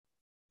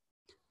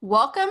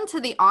Welcome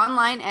to the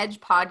Online Edge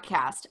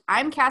podcast.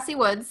 I'm Cassie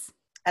Woods.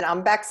 And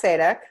I'm Beck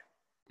Sadek.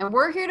 And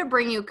we're here to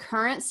bring you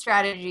current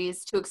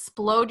strategies to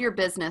explode your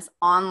business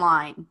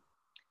online.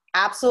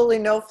 Absolutely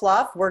no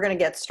fluff. We're going to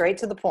get straight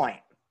to the point.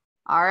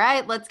 All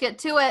right, let's get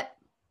to it.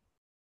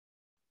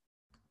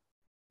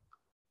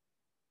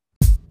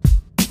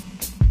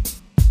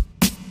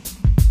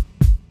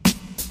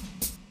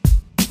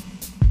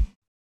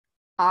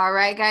 All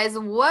right, guys,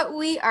 what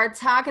we are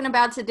talking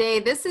about today,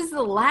 this is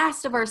the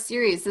last of our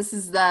series. This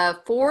is the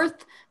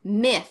fourth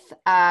myth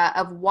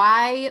of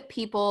why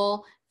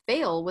people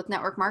fail with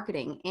network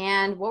marketing.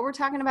 And what we're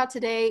talking about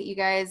today, you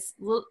guys,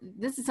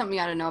 this is something you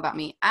got to know about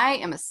me. I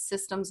am a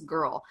systems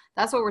girl.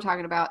 That's what we're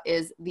talking about,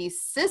 is the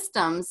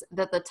systems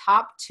that the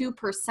top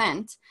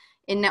 2%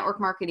 in network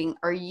marketing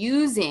are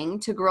using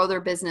to grow their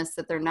business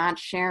that they're not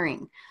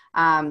sharing.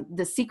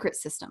 The secret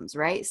systems,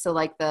 right? So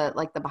like the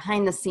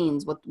behind the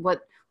scenes, what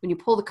when you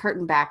pull the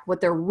curtain back,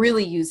 what they're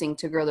really using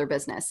to grow their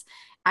business.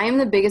 I am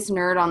the biggest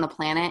nerd on the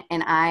planet,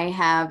 and I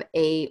have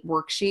a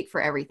worksheet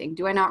for everything.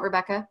 Do I not,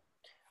 Rebecca?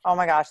 Oh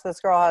my gosh, this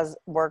girl has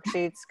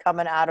worksheets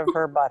coming out of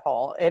her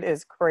butthole. It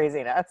is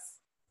craziness.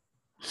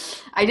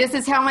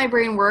 It's how my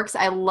brain works.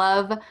 I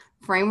love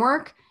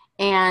framework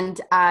and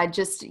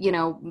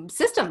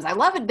systems. I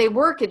love it. They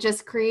work. It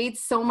just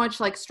creates so much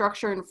like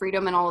structure and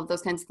freedom and all of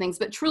those kinds of things.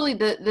 But truly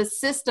the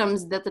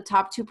systems that the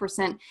top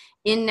 2%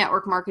 in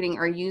network marketing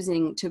are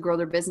using to grow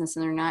their business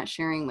and they're not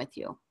sharing with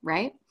you,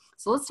 right?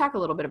 So let's talk a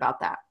little bit about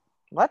that.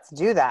 Let's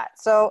do that.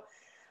 So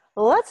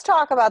let's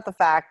talk about the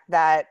fact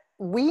that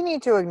we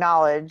need to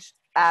acknowledge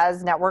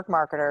as network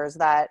marketers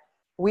that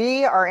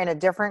we are in a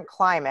different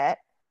climate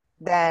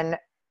than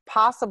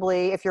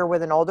possibly if you're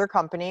with an older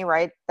company,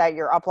 right? That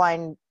your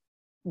upline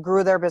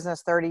grew their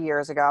business 30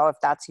 years ago, if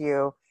that's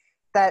you,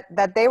 that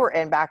they were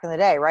in back in the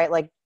day, right?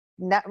 Like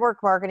network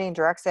marketing,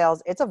 direct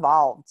sales, it's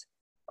evolved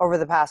over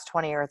the past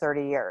 20 or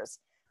 30 years.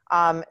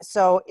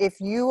 So if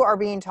you are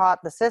being taught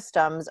the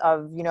systems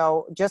of,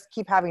 just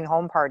keep having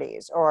home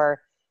parties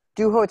or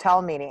do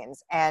hotel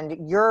meetings,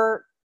 and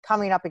you're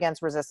coming up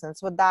against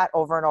resistance with that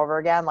over and over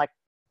again, like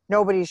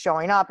nobody's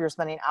showing up, you're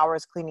spending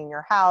hours cleaning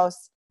your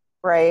house,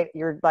 right?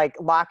 You're like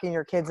locking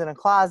your kids in a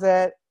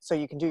closet so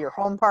you can do your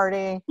home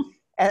party.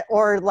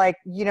 Or like,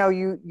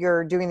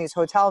 you're doing these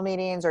hotel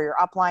meetings, or your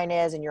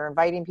upline is, and you're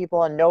inviting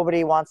people and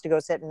nobody wants to go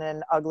sit in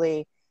an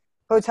ugly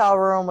hotel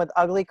room with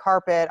ugly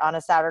carpet on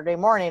a Saturday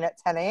morning at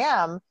 10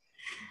 a.m.,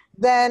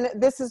 then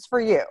this is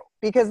for you.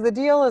 Because the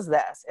deal is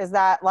this, is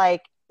that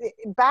like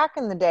back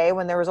in the day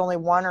when there was only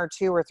one or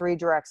two or three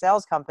direct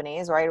sales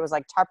companies, right? It was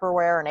like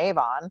Tupperware and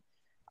Avon.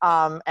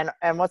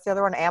 And what's the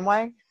other one?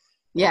 Amway?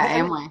 Yeah,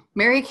 Amway.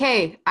 Mary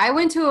Kay. I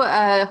went to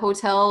a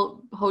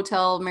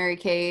hotel Mary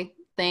Kay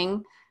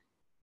thing.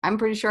 I'm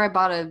pretty sure I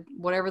bought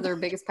whatever their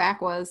biggest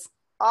pack was.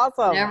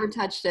 Awesome. Never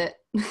touched it.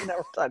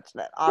 Never touched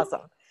it.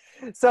 Awesome.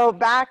 So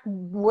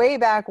way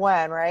back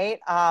when, right?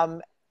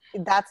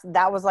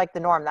 That was like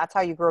the norm. That's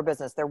how you grow a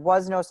business. There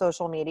was no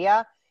social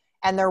media,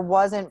 and there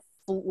wasn't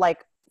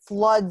like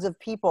floods of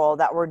people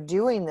that were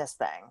doing this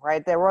thing,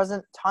 right? There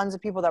wasn't tons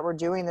of people that were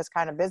doing this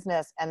kind of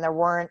business, and there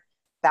weren't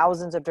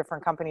thousands of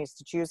different companies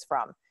to choose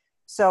from.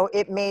 So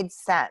it made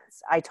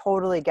sense. I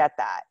totally get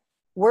that.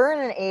 We're in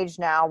an age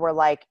now where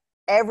like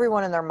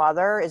everyone and their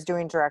mother is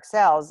doing direct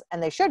sales,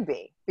 and they should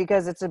be,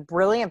 because it's a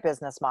brilliant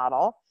business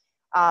model.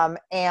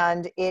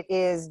 And it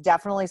is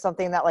definitely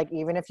something that like,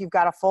 even if you've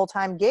got a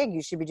full-time gig,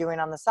 you should be doing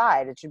on the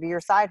side. It should be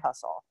your side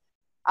hustle.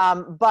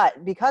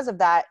 But because of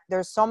that,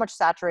 there's so much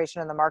saturation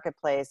in the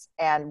marketplace,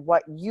 and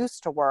what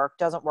used to work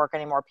doesn't work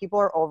anymore. People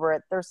are over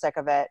it. They're sick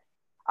of it.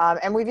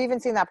 And we've even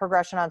seen that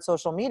progression on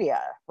social media,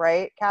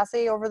 right,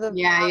 Cassie, over the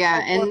past,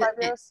 like 4 or 5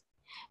 years?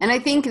 And I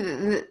think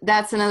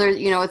that's another,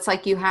 it's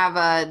like you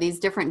have these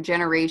different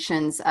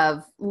generations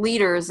of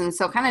leaders. And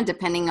so kind of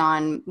depending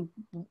on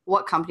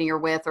what company you're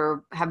with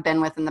or have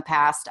been with in the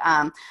past.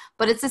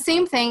 But it's the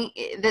same thing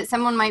that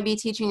someone might be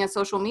teaching a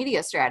social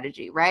media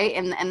strategy, right?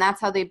 And that's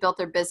how they built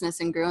their business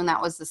and grew. And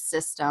that was the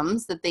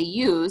systems that they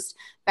used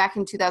back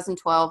in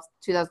 2012,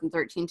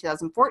 2013,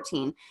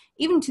 2014,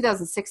 even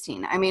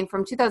 2016. I mean,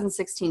 from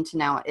 2016 to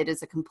now, it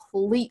is a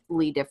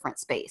completely different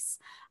space.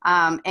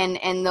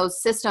 And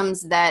those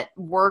systems that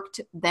worked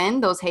then,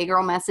 those Hey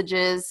Girl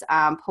messages,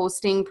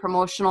 posting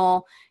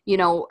promotional,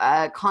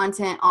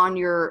 content on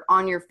your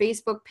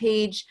Facebook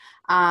page,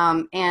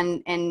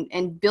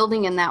 and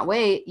building in that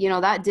way,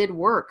 that did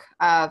work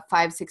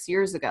 5-6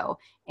 years ago,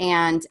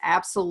 and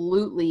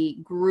absolutely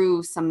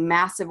grew some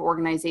massive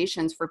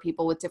organizations for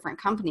people with different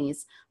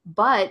companies.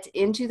 But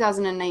in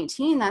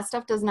 2019, that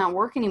stuff does not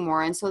work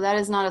anymore. And so that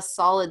is not a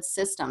solid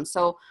system.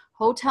 So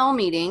hotel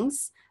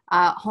meetings,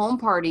 home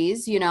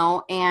parties,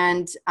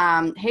 and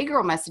Hey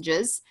Girl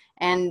messages,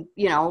 and,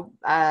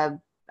 I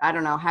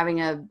don't know,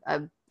 having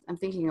I'm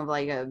thinking of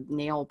like a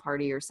nail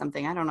party or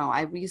something. I don't know.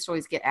 We used to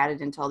always get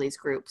added into all these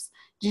groups.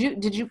 There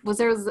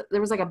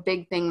was like a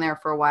big thing there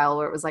for a while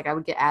where it was like I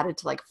would get added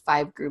to like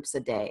 5 groups a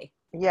day.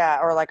 Yeah.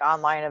 Or like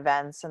online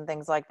events and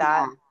things like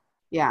that.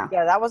 Yeah.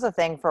 Yeah, that was a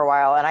thing for a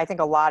while. And I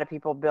think a lot of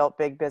people built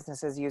big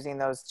businesses using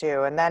those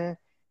too. And then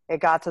it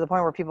got to the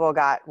point where people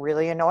got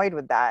really annoyed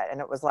with that. And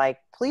it was like,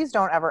 please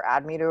don't ever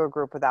add me to a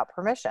group without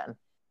permission.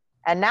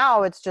 And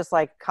now it's just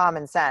like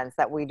common sense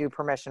that we do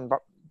permission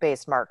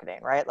based marketing,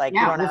 right? Like you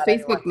Yeah, don't well, add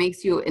anyone. Facebook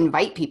makes you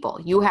invite people.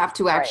 You have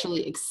to Right.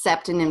 actually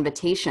accept an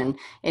invitation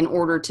in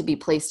order to be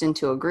placed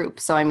into a group.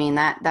 So, I mean,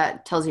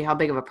 that tells you how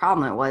big of a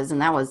problem it was,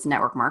 and that was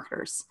network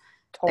marketers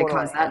that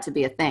caused Totally. that to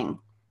be a thing.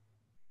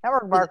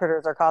 Network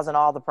marketers are causing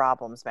all the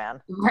problems,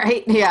 man.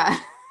 Right? Yeah.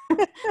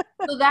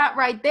 So that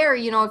right there,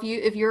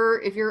 if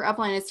your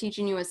upline is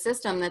teaching you a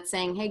system that's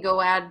saying, hey,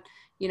 go add,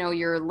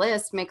 your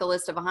list, make a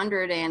list of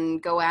 100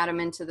 and go add them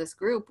into this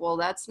group. Well,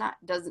 that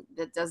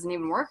doesn't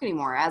even work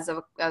anymore. As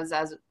of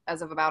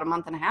about a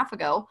month and a half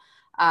ago,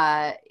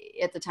 at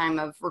the time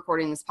of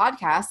recording this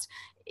podcast,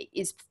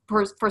 is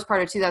first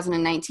part of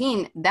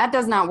 2019, that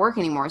does not work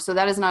anymore. So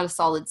that is not a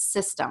solid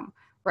system,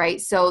 right?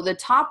 So the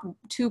top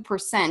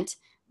 2%,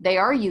 they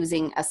are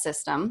using a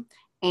system,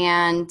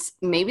 and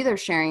maybe they're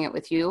sharing it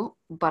with you,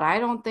 but I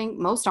don't think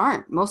most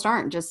aren't,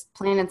 just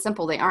plain and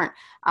simple. They aren't.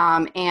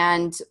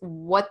 And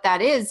what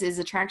that is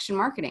attraction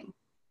marketing,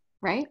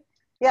 right?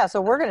 Yeah,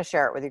 so we're going to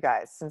share it with you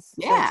guys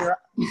Yeah.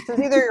 since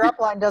either your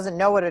upline doesn't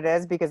know what it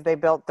is because they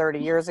built 30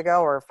 years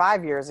ago or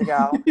 5 years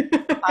ago,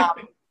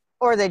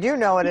 or they do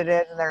know what it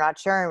is and they're not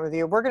sharing it with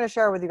you. We're going to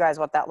share with you guys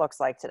what that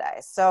looks like today.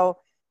 So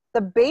the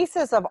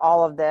basis of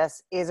all of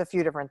this is a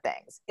few different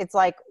things. It's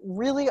like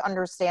really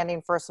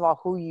understanding, first of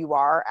all, who you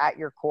are at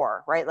your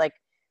core, right? Like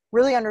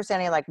really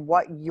understanding like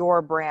what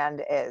your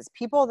brand is.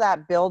 People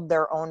that build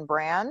their own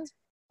brand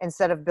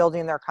instead of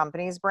building their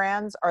company's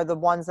brands are the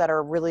ones that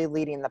are really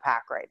leading the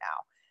pack right now.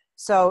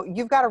 So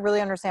you've got to really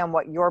understand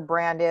what your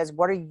brand is.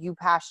 What are you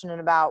passionate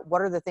about?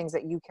 What are the things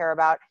that you care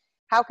about?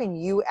 How can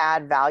you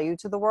add value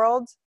to the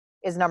world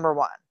is number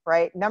one,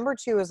 right? Number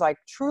two is like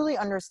truly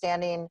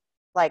understanding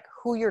like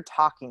who you're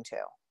talking to,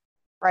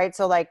 right?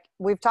 So like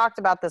we've talked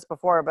about this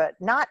before, but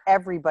not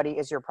everybody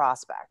is your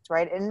prospect,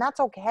 right? And that's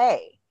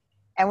okay.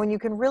 And when you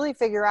can really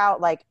figure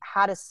out like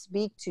how to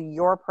speak to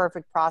your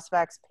perfect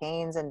prospects,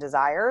 pains and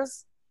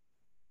desires,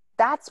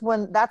 that's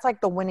like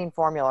the winning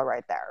formula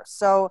right there.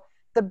 So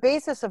the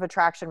basis of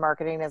attraction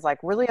marketing is like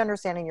really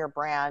understanding your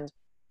brand,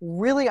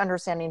 really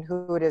understanding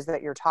who it is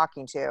that you're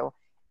talking to.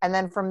 And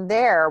then from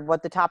there,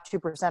 what the top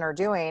 2% are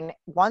doing,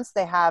 once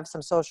they have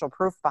some social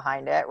proof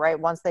behind it, right?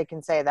 Once they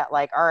can say that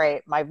like, all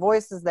right, my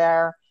voice is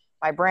there,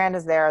 my brand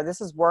is there,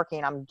 this is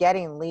working, I'm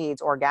getting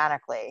leads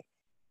organically.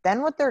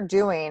 Then what they're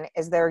doing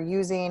is they're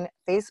using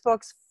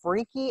Facebook's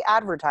freaky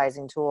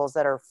advertising tools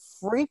that are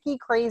freaky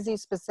crazy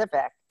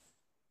specific,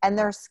 and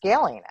they're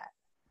scaling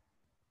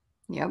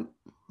it. Yep.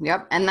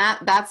 Yep. And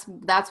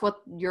that's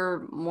what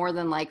you're more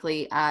than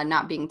likely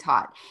not being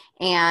taught.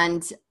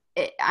 And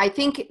I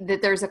think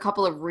that there's a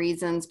couple of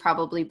reasons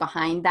probably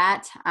behind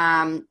that.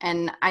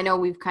 And I know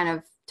we've kind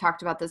of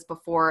talked about this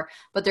before,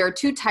 but there are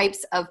two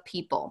types of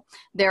people.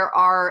 There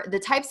are the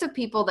types of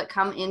people that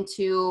come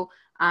into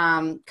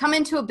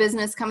a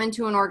business, come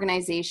into an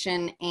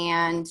organization,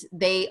 and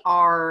they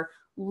are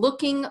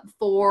looking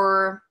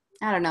for,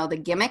 I don't know, the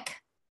gimmick,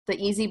 the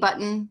easy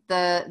button,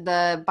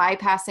 the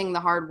bypassing the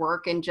hard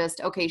work, and just,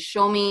 okay,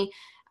 show me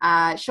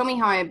how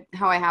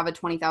I have a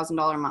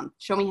 $20,000 month.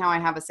 Show me how I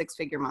have a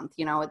 6-figure month.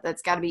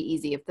 That's got to be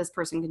easy. If this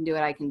person can do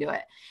it, I can do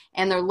it.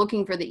 And they're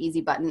looking for the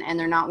easy button, and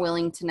they're not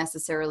willing to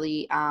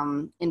necessarily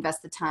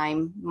invest the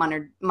time,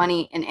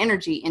 money, and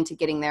energy into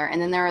getting there.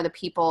 And then there are the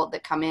people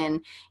that come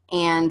in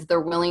and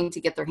they're willing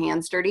to get their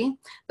hands dirty.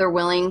 They're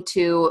willing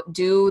to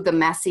do the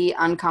messy,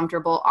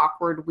 uncomfortable,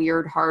 awkward,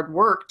 weird, hard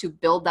work to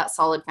build that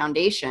solid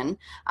foundation,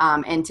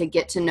 and to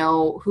get to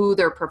know who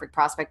their perfect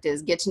prospect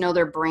is, get to know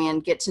their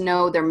brand, get to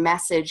know their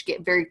message,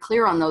 get very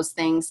clear on those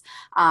things,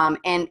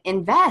 and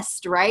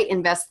invest, right?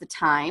 Invest the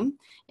time,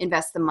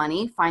 invest the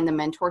money, find the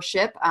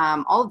mentorship,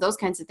 all of those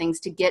kinds of things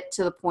to get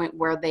to the point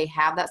where they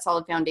have that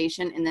solid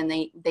foundation, and then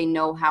they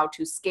know how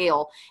to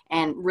scale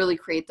and really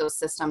create those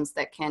systems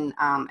that can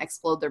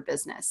explode their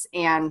business.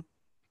 And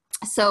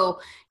so,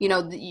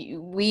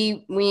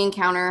 we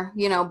encounter,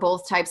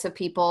 both types of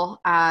people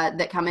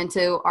that come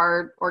into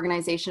our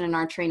organization and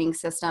our training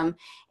system.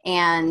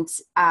 And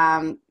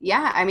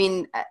I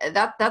mean,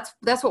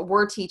 that's what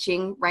we're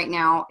teaching right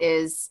now,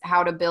 is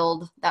how to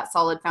build that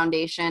solid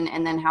foundation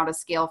and then how to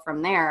scale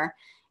from there.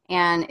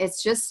 And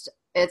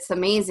it's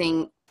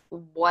amazing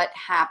what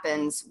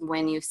happens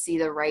when you see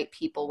the right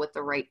people with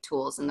the right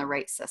tools and the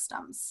right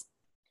systems.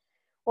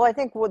 Well, I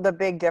think what the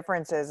big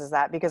difference is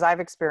that because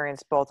I've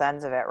experienced both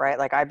ends of it, right?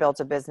 Like I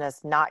built a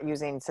business not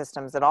using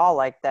systems at all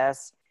like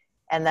this.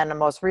 And then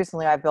most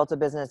recently I've built a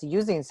business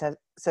using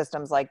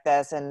systems like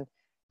this, and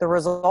the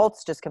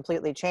results just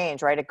completely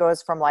change, right? It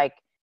goes from like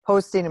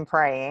posting and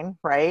praying,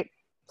 right?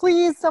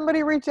 Please,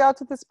 somebody reach out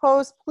to this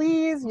post,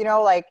 please.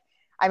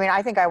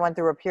 I think I went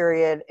through a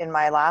period in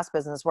my last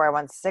business where I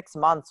went 6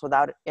 months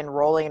without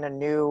enrolling a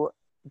new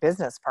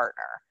business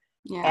partner.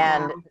 Yeah.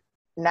 And Wow.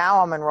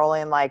 now I'm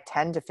enrolling like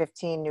 10 to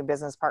 15 new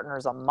business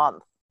partners a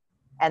month.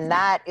 And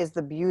that is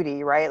the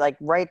beauty, right? Like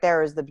right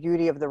there is the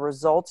beauty of the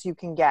results you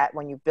can get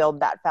when you build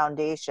that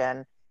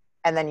foundation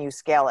and then you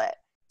scale it.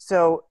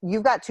 So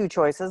you've got two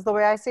choices the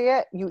way I see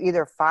it. You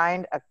either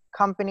find a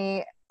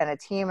company and a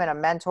team and a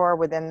mentor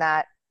within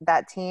that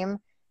team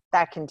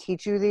that can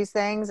teach you these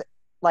things.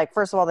 Like,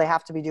 first of all, they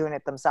have to be doing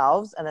it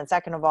themselves. And then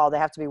second of all, they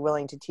have to be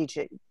willing to teach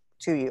it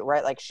to you,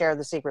 right? Like share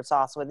the secret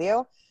sauce with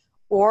you.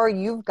 Or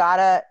you've got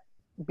to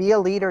be a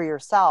leader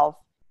yourself,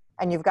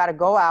 and you've got to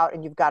go out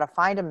and you've got to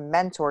find a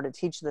mentor to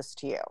teach this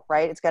to you,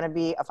 right? It's going to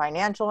be a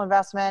financial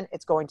investment.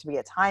 It's going to be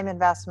a time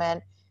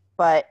investment,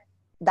 but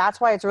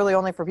that's why it's really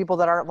only for people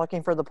that aren't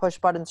looking for the push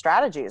button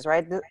strategies,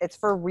 right? It's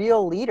for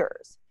real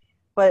leaders.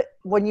 But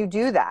when you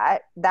do that,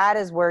 that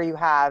is where you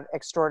have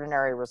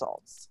extraordinary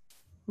results.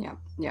 Yeah.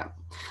 Yeah.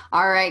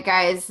 All right,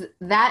 guys,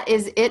 that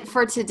is it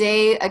for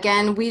today.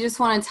 Again, we just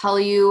want to tell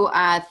you,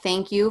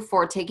 thank you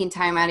for taking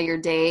time out of your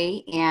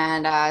day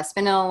and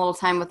spending a little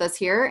time with us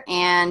here.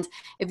 And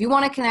if you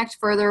want to connect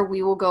further,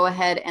 we will go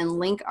ahead and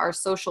link our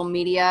social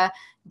media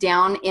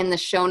down in the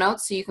show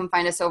notes. So you can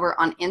find us over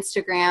on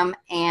Instagram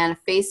and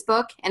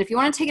Facebook. And if you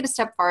want to take it a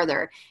step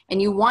farther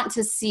and you want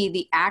to see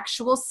the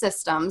actual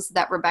systems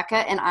that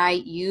Rebecca and I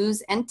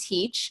use and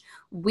teach,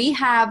 we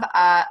have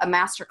a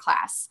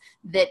masterclass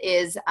that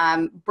is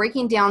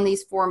breaking down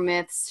these 4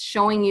 myths,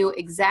 showing you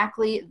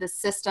exactly the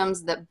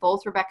systems that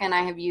both Rebecca and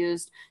I have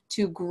used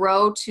to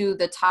grow to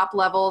the top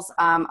levels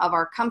of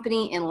our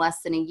company in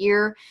less than a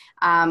year.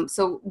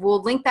 So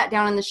we'll link that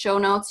down in the show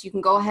notes. You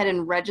can go ahead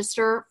and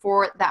register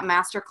for that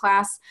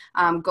masterclass.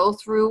 Go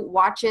through,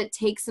 watch it,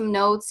 take some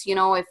notes. You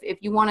know, if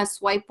you want to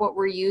swipe what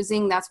we're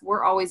using,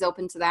 we're always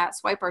open to that.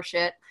 Swipe our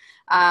shit.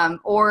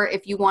 Or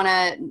if you want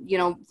to, you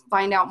know,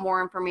 find out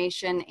more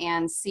information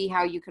and see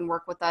how you can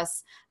work with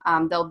us,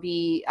 there'll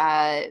be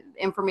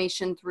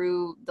information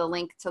through the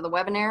link to the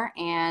webinar,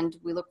 and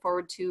we look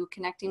forward to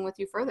connecting with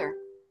you further.